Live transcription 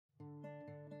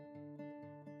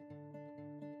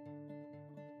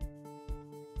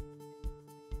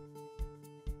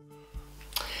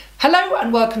Hello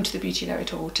and welcome to the Beauty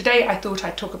Know-It-All. Today I thought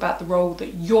I'd talk about the role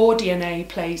that your DNA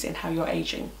plays in how you're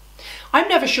aging. I'm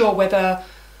never sure whether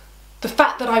the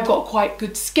fact that I've got quite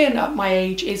good skin at my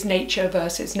age is nature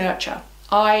versus nurture.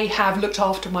 I have looked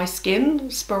after my skin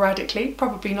sporadically,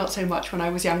 probably not so much when I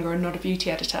was younger and not a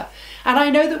beauty editor. And I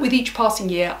know that with each passing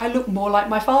year I look more like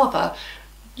my father.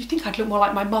 You'd think I'd look more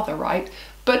like my mother, right?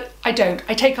 But I don't.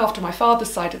 I take after my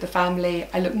father's side of the family.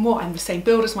 I'm the same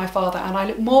build as my father, and I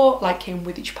look more like him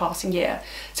with each passing year.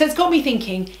 So it's got me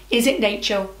thinking, is it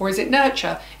nature or is it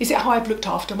nurture? Is it how I've looked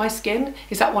after my skin?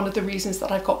 Is that one of the reasons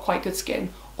that I've got quite good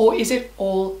skin? Or is it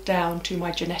all down to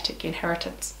my genetic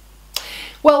inheritance?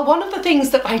 Well, one of the things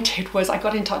that I did was I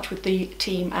got in touch with the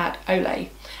team at Olay,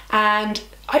 and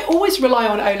I always rely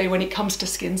on Olay when it comes to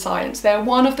skin science. They're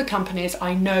one of the companies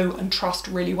I know and trust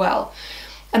really well.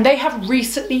 And they have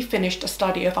recently finished a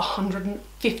study of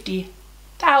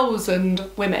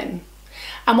 150,000 women.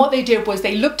 And what they did was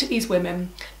they looked at these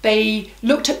women, they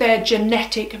looked at their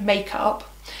genetic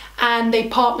makeup, and they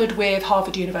partnered with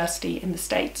Harvard University in the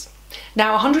States.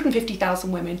 Now,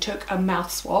 150,000 women took a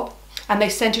mouth swab and they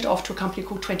sent it off to a company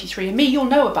called 23andMe. You'll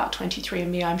know about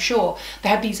 23andMe, I'm sure. They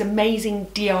have these amazing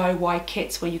DIY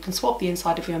kits where you can swab the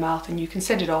inside of your mouth and you can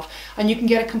send it off and you can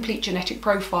get a complete genetic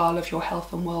profile of your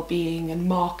health and well-being and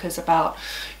markers about,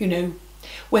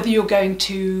 whether you're going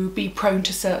to be prone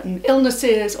to certain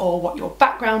illnesses or what your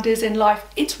background is in life.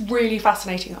 It's really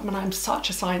fascinating. I mean, I'm such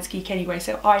a science geek anyway,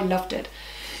 so I loved it.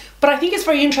 But I think it's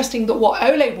very interesting that what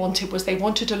Olay wanted was they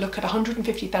wanted to look at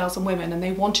 150,000 women and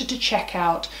they wanted to check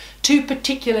out two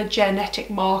particular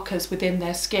genetic markers within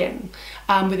their skin,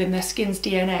 within their skin's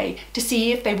DNA, to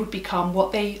see if they would become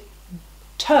what they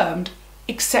termed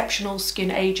exceptional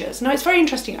skin agers. Now, it's very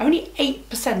interesting, only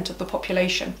 8% of the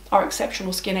population are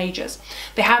exceptional skin agers.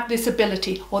 They have this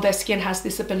ability, or their skin has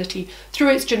this ability,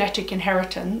 through its genetic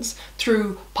inheritance,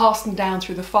 through passing down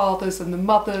through the fathers and the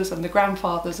mothers and the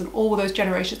grandfathers and all those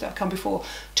generations that have come before,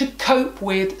 to cope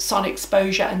with sun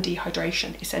exposure and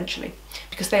dehydration, essentially,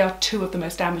 because they are two of the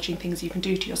most damaging things you can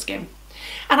do to your skin.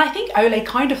 And I think Olay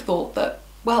kind of thought that,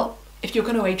 well, if you're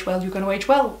going to age well, you're going to age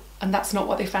well. And that's not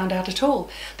what they found out at all.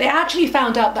 They actually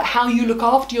found out that how you look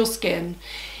after your skin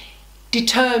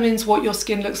determines what your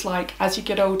skin looks like as you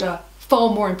get older, far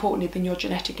more importantly than your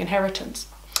genetic inheritance.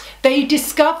 They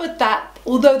discovered that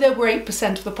although there were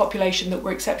 8% of the population that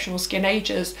were exceptional skin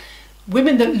agers,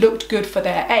 women that looked good for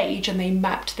their age, and they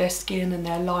mapped their skin and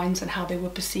their lines and how they were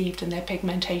perceived and their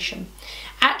pigmentation,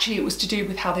 actually it was to do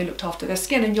with how they looked after their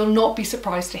skin. And you'll not be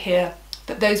surprised to hear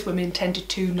that those women tended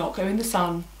to not go in the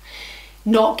sun,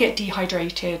 not get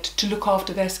dehydrated, to look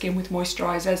after their skin with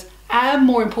moisturisers, and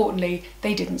more importantly,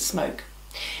 they didn't smoke.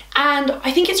 And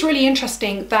I think it's really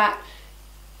interesting that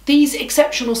these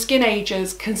exceptional skin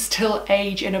agers can still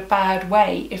age in a bad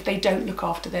way if they don't look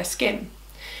after their skin.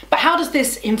 But how does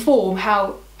this inform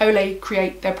how Olay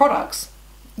create their products?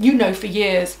 You know, for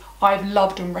years I've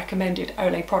loved and recommended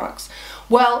Olay products.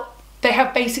 Well, they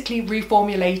have basically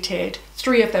reformulated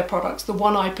 3 of their products. The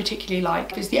one I particularly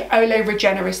like is the Olay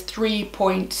Regenerist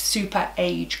 3-Point Super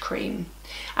Age Cream.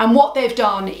 And what they've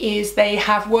done is they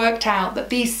have worked out that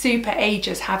these super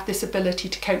agers have this ability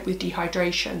to cope with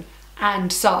dehydration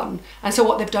and sun. And so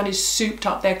what they've done is souped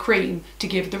up their cream to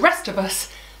give the rest of us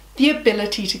the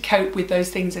ability to cope with those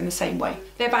things in the same way.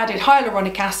 They've added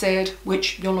hyaluronic acid,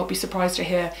 which you'll not be surprised to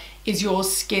hear is your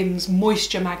skin's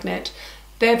moisture magnet.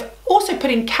 They've also put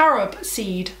in carob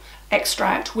seed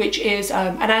extract, which is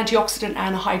an antioxidant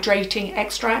and a hydrating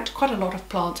extract. Quite a lot of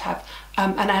plants have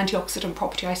an antioxidant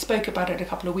property. I spoke about it a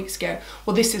couple of weeks ago.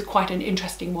 Well, this is quite an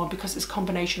interesting one because it's a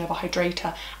combination of a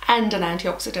hydrator and an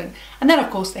antioxidant. And then, of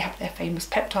course, they have their famous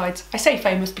peptides. I say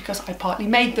famous because I partly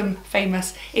made them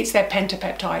famous. It's their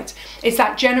pentapeptides. It's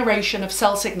that generation of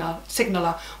cell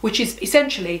signaler, which is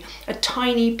essentially a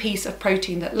tiny piece of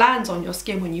protein that lands on your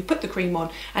skin when you put the cream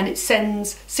on, and it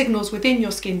sends signals within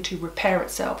your skin to repair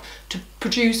itself, to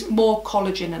produce more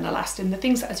collagen and elastin, the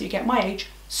things that, as you get my age,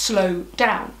 slow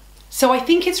down. So I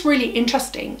think it's really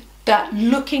interesting that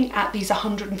looking at these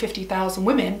 150,000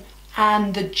 women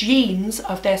and the genes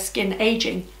of their skin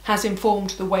aging has informed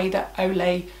the way that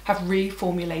Olay have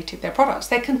reformulated their products.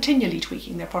 They're continually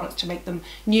tweaking their products to make them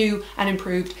new and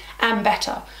improved and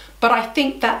better. But I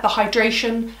think that the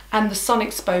hydration and the sun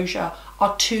exposure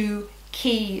are 2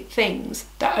 key things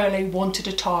that Olay wanted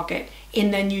to target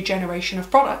in their new generation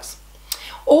of products.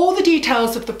 All the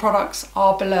details of the products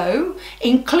are below,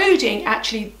 including,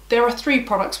 actually, there are 3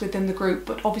 products within the group,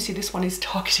 but obviously this one is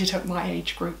targeted at my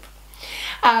age group.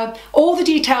 All the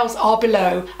details are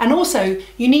below, and also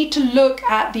you need to look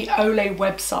at the Olay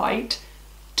website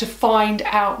to find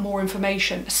out more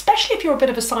information, especially if you're a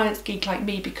bit of a science geek like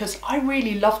me, because I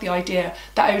really love the idea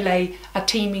that Olay are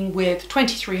teaming with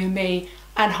 23andMe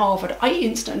and Harvard. I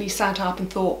instantly sat up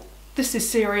and thought, this is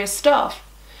serious stuff.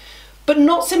 But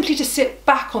not simply to sit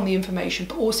back on the information,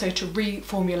 but also to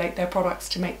reformulate their products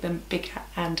to make them bigger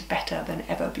and better than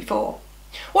ever before.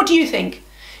 What do you think?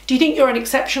 Do you think you're an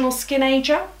exceptional skin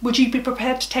ager? Would you be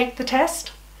prepared to take the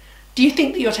test? Do you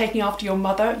think that you're taking after your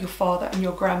mother, your father and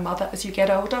your grandmother as you get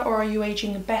older, or are you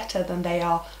aging better than they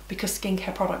are because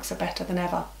skincare products are better than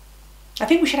ever? I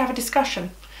think we should have a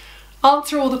discussion.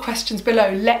 Answer all the questions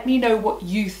below. Let me know what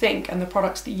you think and the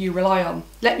products that you rely on.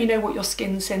 Let me know what your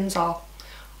skin sins are.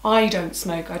 I don't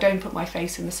smoke, I don't put my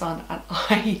face in the sun, and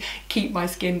I keep my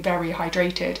skin very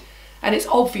hydrated. And it's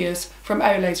obvious from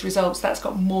Olay's results that's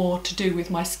got more to do with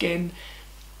my skin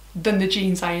than the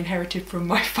genes I inherited from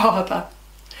my father.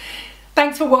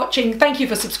 Thanks for watching, thank you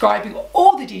for subscribing.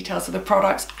 All the details of the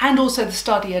products and also the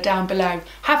study are down below.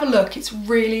 Have a look, it's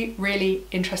really, really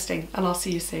interesting, and I'll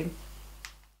see you soon.